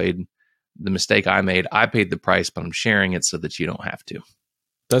avoid. The mistake I made, I paid the price, but I'm sharing it so that you don't have to.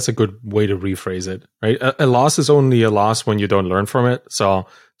 That's a good way to rephrase it, right? A loss is only a loss when you don't learn from it. So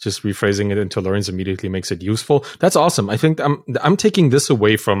just rephrasing it into learns immediately makes it useful. That's awesome. I think I'm taking this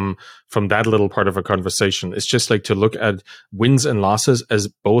away from that little part of a conversation. It's just like to look at wins and losses as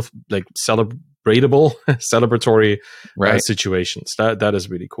both like celebratable, celebratory situations. That is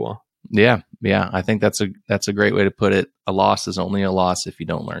really cool. Yeah. I think that's a great way to put it. A loss is only a loss if you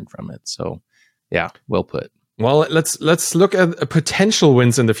don't learn from it. So, yeah, well put. Well, let's look at potential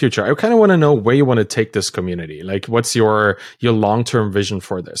wins in the future. I kind of want to know where you want to take this community. Like, what's your long-term vision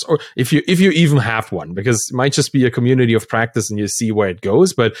for this, or if you even have one, because it might just be a community of practice and you see where it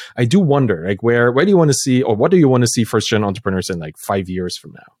goes. But I do wonder, like, where do you want to see, or what do you want to see first-gen entrepreneurs in like 5 years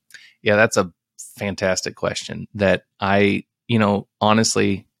from now? Yeah, that's a fantastic question. That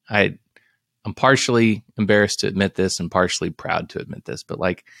honestly, I'm partially embarrassed to admit this and partially proud to admit this, but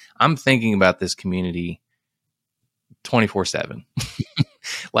like, I'm thinking about this community 24/7.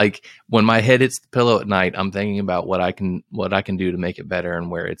 Like, when my head hits the pillow at night, I'm thinking about what I can do to make it better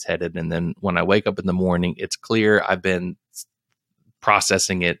and where it's headed. And then when I wake up in the morning, it's clear I've been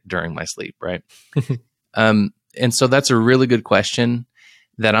processing it during my sleep. Right. And so that's a really good question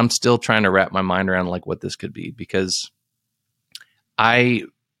that I'm still trying to wrap my mind around, like what this could be, because I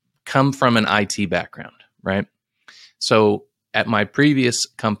come from an IT background, right? So at my previous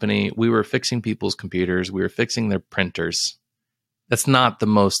company, we were fixing people's computers. We were fixing their printers. That's not the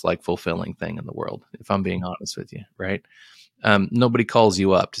most like fulfilling thing in the world, if I'm being honest with you, right? Nobody calls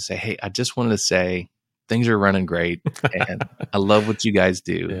you up to say, "Hey, I just wanted to say things are running great, and I love what you guys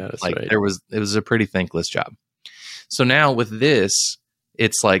do." Yeah, that's like right. it was a pretty thankless job. So now with this,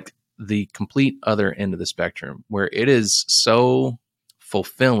 it's like the complete other end of the spectrum, where it is so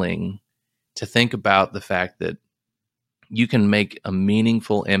fulfilling to think about the fact that you can make a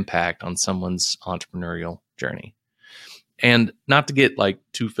meaningful impact on someone's entrepreneurial journey. And not to get like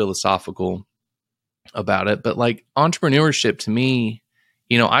too philosophical about it, but like entrepreneurship to me,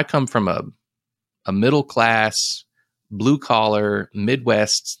 I come from a middle class, blue collar,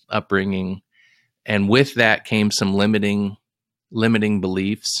 Midwest upbringing. And with that came some limiting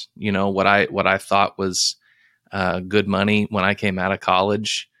beliefs. What I thought was good money when I came out of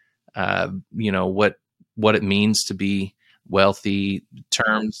college. What it means to be wealthy,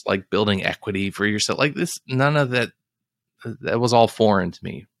 terms like building equity for yourself, like this, none of that was all foreign to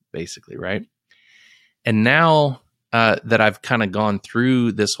me, basically, right? And now that I've kind of gone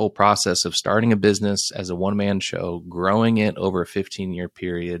through this whole process of starting a business as a one-man show, growing it over a 15-year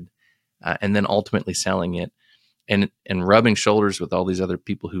period, and then ultimately selling it, and rubbing shoulders with all these other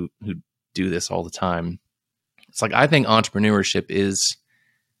people who do this all the time, it's like I think entrepreneurship is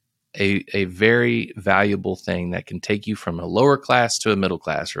a very valuable thing that can take you from a lower class to a middle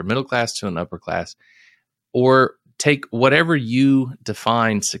class, or a middle class to an upper class, or take whatever you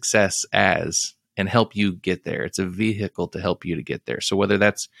define success as and help you get there. It's a vehicle to help you to get there. So whether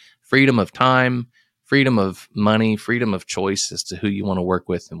that's freedom of time, freedom of money, freedom of choice as to who you want to work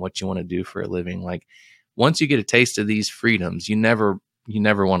with and what you want to do for a living, like once you get a taste of these freedoms, you never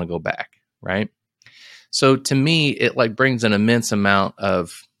want to go back, right? So to me, it like brings an immense amount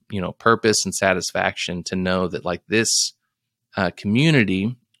of purpose and satisfaction to know that like this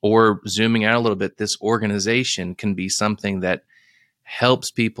community, or zooming out a little bit, this organization can be something that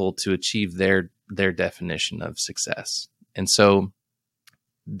helps people to achieve their definition of success. And so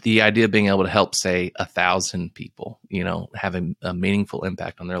the idea of being able to help, say, 1,000 people, have a meaningful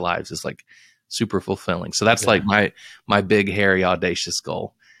impact on their lives is like super fulfilling. So that's like my big, hairy, audacious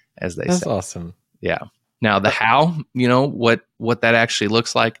goal, as they say. That's awesome. Yeah. Now the how, what that actually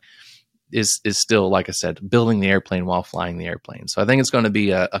looks like is still, like I said, building the airplane while flying the airplane. So I think it's going to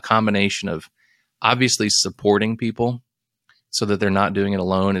be a combination of obviously supporting people so that they're not doing it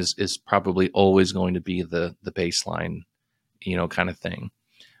alone is probably always going to be the baseline, kind of thing.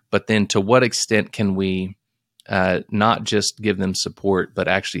 But then to what extent can we not just give them support, but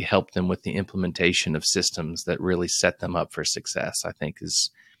actually help them with the implementation of systems that really set them up for success, I think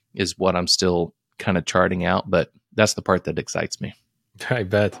is what I'm still kind of charting out. But that's the part that excites me. I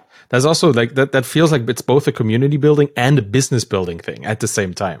bet. That's also like that feels like it's both a community building and a business building thing at the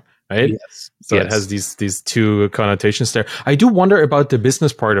same time, right? Yes. So it has these two connotations there. I do wonder about the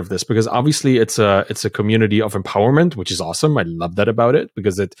business part of this because obviously it's a community of empowerment, which is awesome. I love that about it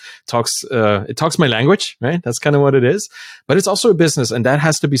because it talks my language, right? That's kind of what it is. But it's also a business, and that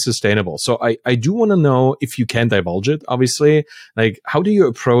has to be sustainable. So I do want to know, if you can divulge it, obviously, like how do you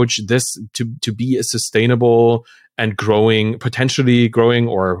approach this to be a sustainable and potentially growing,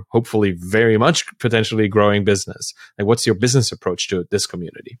 or hopefully very much potentially growing business? Like, what's your business approach to this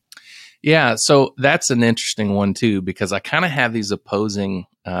community? Yeah, so that's an interesting one too, because I kind of have these opposing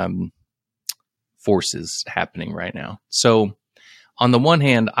forces happening right now. So on the one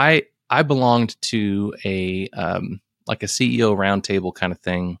hand, I belonged to a like a CEO roundtable kind of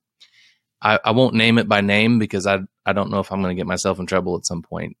thing. I won't name it by name because I don't know if I'm going to get myself in trouble at some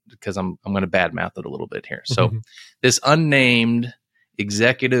point, because I'm going to badmouth it a little bit here. So this unnamed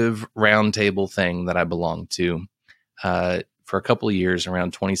executive roundtable thing that I belonged to for a couple of years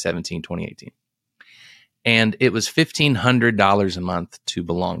around 2017, 2018. And it was $1,500 a month to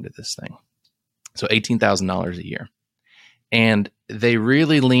belong to this thing. So $18,000 a year. And they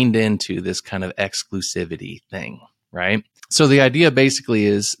really leaned into this kind of exclusivity thing, right? So the idea basically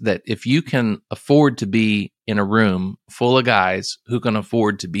is that if you can afford to be in a room full of guys who can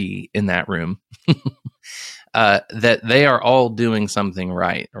afford to be in that room, that they are all doing something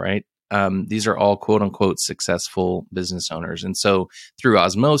right? These are all quote unquote successful business owners. And so through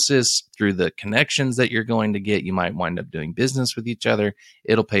osmosis, through the connections that you're going to get, you might wind up doing business with each other.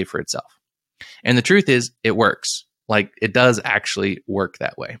 It'll pay for itself. And the truth is, it works. Like, it does actually work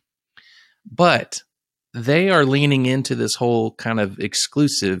that way. But they are leaning into this whole kind of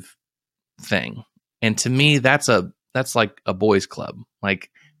exclusive thing. And to me, that's like a boys club. Like,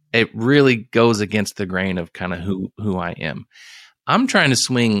 it really goes against the grain of kind of who I am. I'm trying to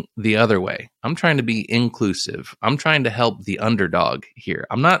swing the other way. I'm trying to be inclusive. I'm trying to help the underdog here.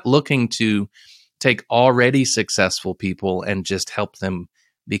 I'm not looking to take already successful people and just help them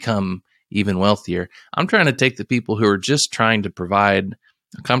become even wealthier. I'm trying to take the people who are just trying to provide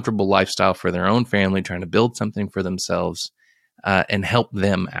a comfortable lifestyle for their own family, trying to build something for themselves, and help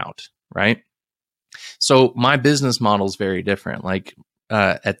them out, right? So my business model is very different. Like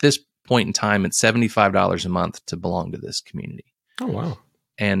at this point in time, it's $75 a month to belong to this community. Oh, wow.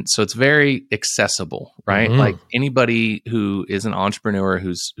 And so it's very accessible, right? Mm-hmm. Like anybody who is an entrepreneur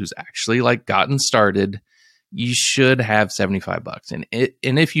who's actually like gotten started, you should have $75. And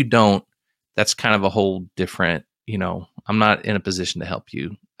if you don't, that's kind of a whole different, I'm not in a position to help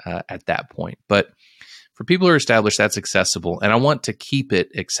you at that point. But for people who are established, that's accessible. And I want to keep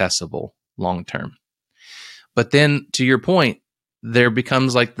it accessible long term. But then to your point, there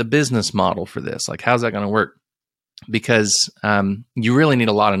becomes like the business model for this. Like, how's that going to work? Because you really need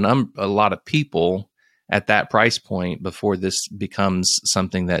a lot of people at that price point before this becomes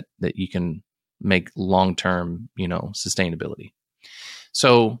something that you can make long-term, sustainability.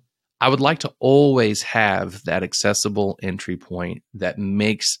 So I would like to always have that accessible entry point that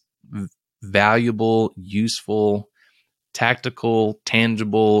makes valuable, useful, tactical,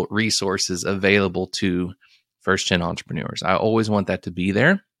 tangible resources available to first-gen entrepreneurs. I always want that to be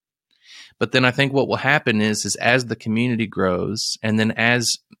there. But then I think what will happen is as the community grows, and then as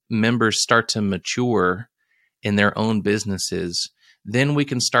members start to mature in their own businesses, then we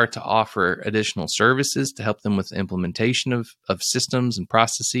can start to offer additional services to help them with the implementation of systems and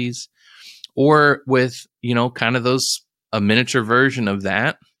processes, or with, kind of a miniature version of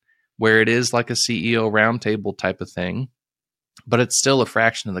that, where it is like a CEO roundtable type of thing, but it's still a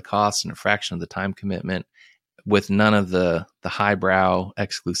fraction of the cost and a fraction of the time commitment, with none of the highbrow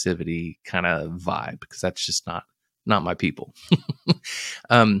exclusivity kind of vibe, because that's just not my people.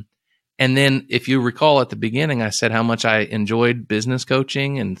 And then if you recall at the beginning, I said how much I enjoyed business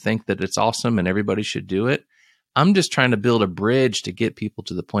coaching and think that it's awesome and everybody should do it. I'm just trying to build a bridge to get people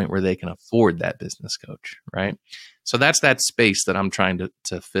to the point where they can afford that business coach, right? So that's that space that I'm trying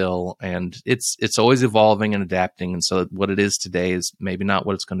to fill, and it's always evolving and adapting. And so what it is today is maybe not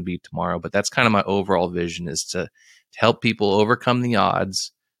what it's going to be tomorrow, but that's kind of my overall vision, is to help people overcome the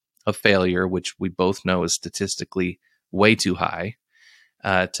odds of failure, which we both know is statistically way too high,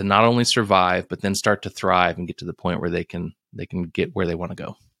 to not only survive, but then start to thrive and get to the point where they can get where they want to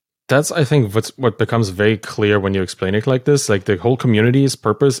go. That's, I think, what becomes very clear when you explain it like this. Like the whole community's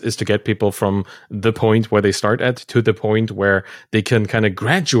purpose is to get people from the point where they start at to the point where they can kind of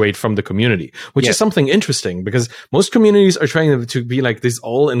graduate from the community, which is Yes. something interesting because most communities are trying to be like this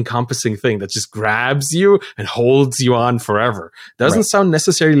all-encompassing thing that just grabs you and holds you on forever. Doesn't Right. sound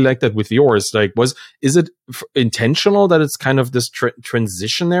necessarily like that with yours. Like, is it intentional that it's kind of this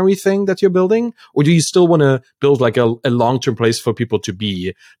transitionary thing that you're building, or do you still want to build like a long-term place for people to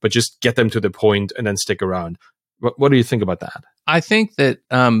be, but just get them to the point and then stick around? What do you think about that? I think that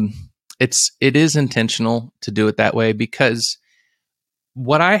it is intentional to do it that way because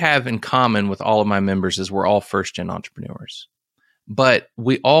what I have in common with all of my members is we're all first gen entrepreneurs, but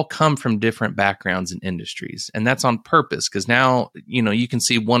we all come from different backgrounds and industries, and that's on purpose because now you can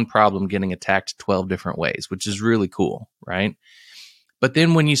see one problem getting attacked 12 different ways, which is really cool, right? But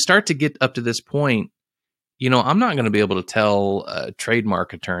then when you start to get up to this point, I'm not going to be able to tell a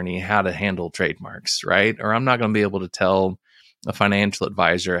trademark attorney how to handle trademarks, right? Or I'm not going to be able to tell a financial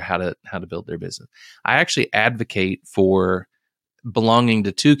advisor how to build their business. I actually advocate for belonging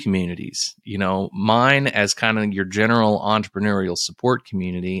to two communities, mine as kind of your general entrepreneurial support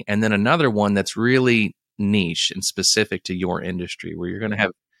community, and then another one that's really niche and specific to your industry where you're going to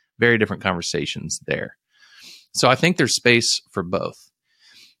have very different conversations there. So I think there's space for both.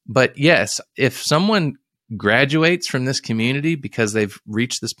 But yes, if someone graduates from this community because they've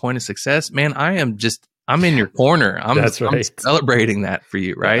reached this point of success, man, I'm in your corner. That's right. I'm celebrating that for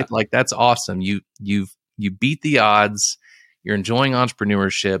you, right? Yeah. Like that's awesome. You beat the odds. You're enjoying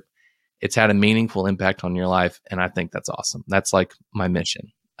entrepreneurship. It's had a meaningful impact on your life, and I think that's awesome. That's like my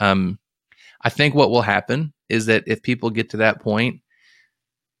mission. I think what will happen is that if people get to that point,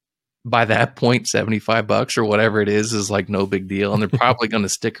 by that point, $75 or whatever it is like no big deal. And they're probably going to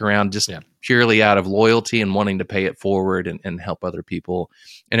stick around just purely out of loyalty and wanting to pay it forward and help other people.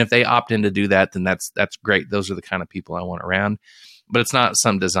 And if they opt in to do that, then that's great. Those are the kind of people I want around. But it's not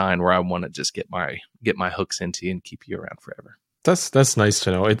some design where I want to just get my hooks into you and keep you around forever. That's nice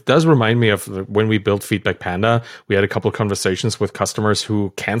to know. It does remind me of when we built Feedback Panda. We had a couple of conversations with customers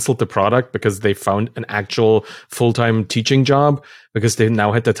who canceled the product because they found an actual full-time teaching job, because they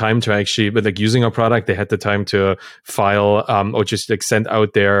now had the time to actually, but like using our product, they had the time to file or just like send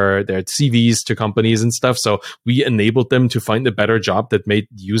out their CVs to companies and stuff. So we enabled them to find a better job that made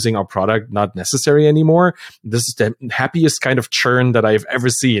using our product not necessary anymore. This is the happiest kind of churn that I've ever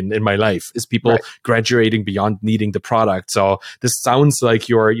seen in my life, is people graduating beyond needing the product. So this sounds like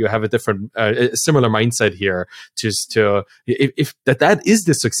you have a different, a similar mindset here. Just to, if that is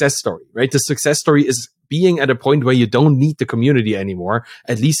the success story, right? The success story is being at a point where you don't need the community anymore,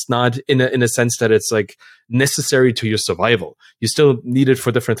 at least not in a sense that it's like necessary to your survival. You still need it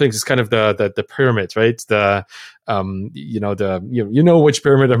for different things. It's kind of the pyramid, right? Which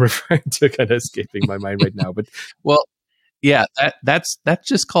pyramid I'm referring to, kind of escaping my mind right now. But well, yeah, that's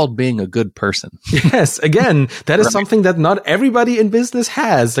just called being a good person. Yes, again, that is something that not everybody in business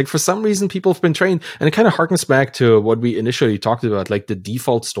has. Like for some reason, people have been trained, and it kind of harkens back to what we initially talked about, like the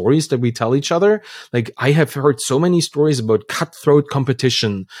default stories that we tell each other. Like I have heard so many stories about cutthroat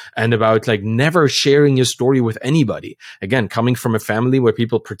competition and about like never sharing your story with anybody. Again, coming from a family where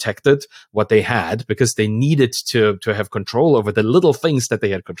people protected what they had because they needed to have control over the little things that they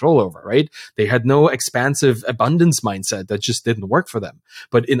had control over, right? They had no expansive abundance mindset. That just didn't work for them.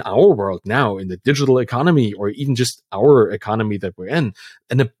 But in our world now, in the digital economy, or even just our economy that we're in,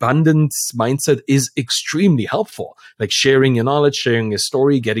 an abundance mindset is extremely helpful. Like sharing your knowledge, sharing your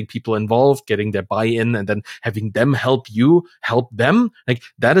story, getting people involved, getting their buy-in, and then having them help you help them. Like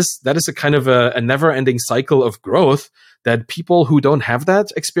that is a kind of a never-ending cycle of growth that people who don't have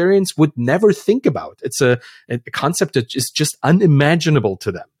that experience would never think about. It's a concept that is just unimaginable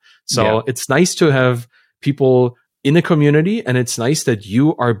to them. So it's nice to have people in a community, and it's nice that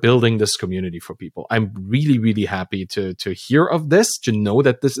you are building this community for people. I'm really, really happy to hear of this, to know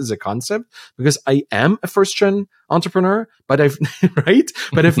that this is a concept, because I am a first-gen entrepreneur, but I've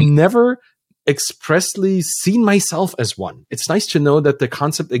never expressly seen myself as one. It's nice to know that the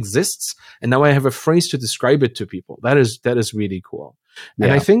concept exists, and now I have a phrase to describe it to people. That is really cool. Yeah.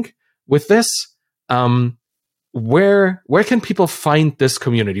 And I think with this, where can people find this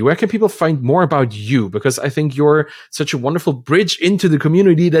community? Where can people find more about you? Because I think you're such a wonderful bridge into the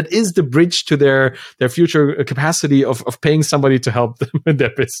community that is the bridge to their future capacity of paying somebody to help them in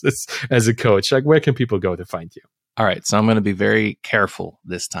their business as a coach. Like, where can people go to find you? All right, so I'm going to be very careful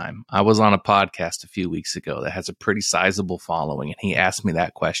this time. I was on a podcast a few weeks ago that has a pretty sizable following, and he asked me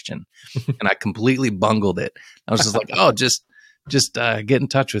that question, and I completely bungled it. I was just like, just get in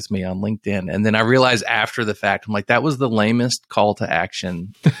touch with me on LinkedIn. And then I realized after the fact, I'm like, that was the lamest call to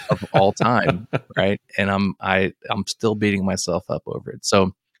action of all time, right? And I'm still beating myself up over it.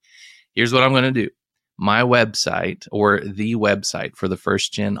 So here's what I'm going to do. My website, or the website for the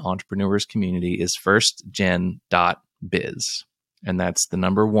First Gen Entrepreneurs community, is firstgen.biz. And that's the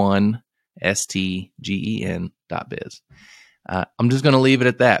number 1 STGEN.biz. I'm just going to leave it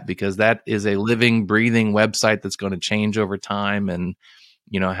at that, because that is a living, breathing website that's going to change over time, and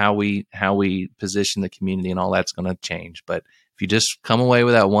how we position the community and all that's going to change. But if you just come away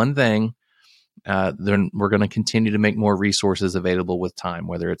with that one thing, then we're going to continue to make more resources available with time,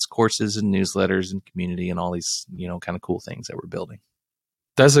 whether it's courses and newsletters and community and all these kind of cool things that we're building.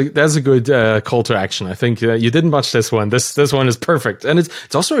 That's a good call to action. I think you didn't botch this one. This one is perfect, and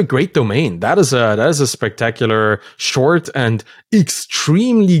it's also a great domain. That is a spectacular, short, and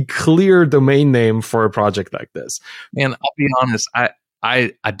extremely clear domain name for a project like this. And I'll be honest,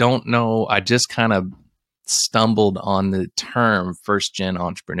 I don't know. I just kind of stumbled on the term first gen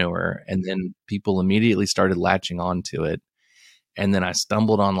entrepreneur, and then people immediately started latching onto it. And then I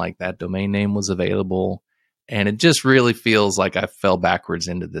stumbled on that domain name was available. And it just really feels like I fell backwards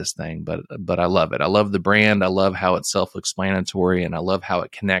into this thing, but I love it. I love the brand. I love how it's self-explanatory, and I love how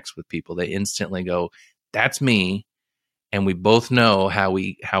it connects with people. They instantly go, "That's me," and we both know how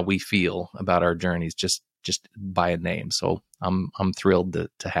we feel about our journeys just by a name. So I'm thrilled to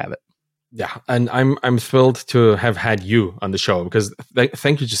have it. Yeah, and I'm thrilled to have had you on the show, because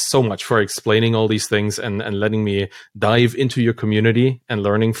thank you just so much for explaining all these things and letting me dive into your community and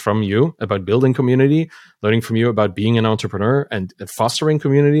learning from you about building community, learning from you about being an entrepreneur and fostering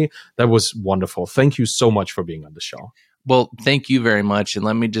community. That was wonderful. Thank you so much for being on the show. Well, thank you very much. And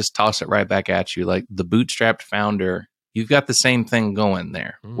let me just toss it right back at you. Like the bootstrapped founder, you've got the same thing going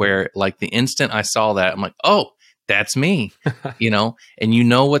there, where the instant I saw that, I'm like, oh, that's me, and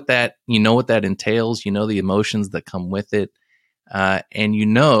what that entails, the emotions that come with it. And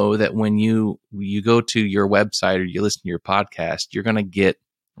that when you go to your website or you listen to your podcast, you're going to get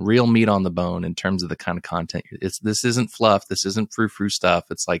real meat on the bone in terms of the kind of content. This isn't fluff. This isn't frou-frou stuff.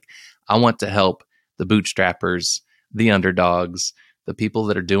 It's like, I want to help the bootstrappers, the underdogs, the people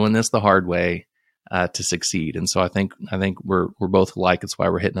that are doing this the hard way, to succeed. And so I think we're both alike. It's why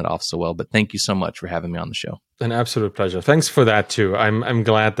we're hitting it off so well. But thank you so much for having me on the show. An absolute pleasure. Thanks for that too. I'm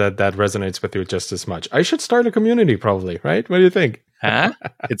glad that resonates with you just as much. I should start a community, probably, right? What do you think? Huh?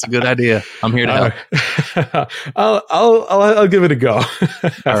 It's a good idea. I'm here to help. I'll give it a go.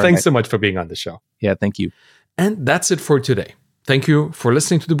 Thanks right. so much for being on the show. Yeah, thank you. And that's it for today. Thank you for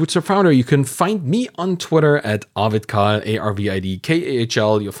listening to The Bootstrap Founder. You can find me on Twitter at Arvidkahl,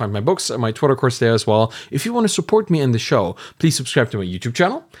 ARVIDKAHL. You'll find my books and my Twitter course there as well. If you want to support me and the show, please subscribe to my YouTube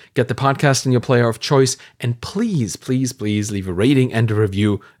channel, get the podcast in your player of choice, and please, please, please leave a rating and a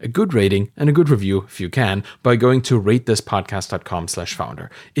review, a good rating and a good review if you can, by going to ratethispodcast.com/founder.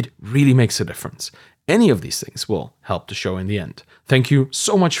 It really makes a difference. Any of these things will help the show in the end. Thank you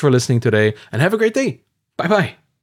so much for listening today, and have a great day. Bye-bye.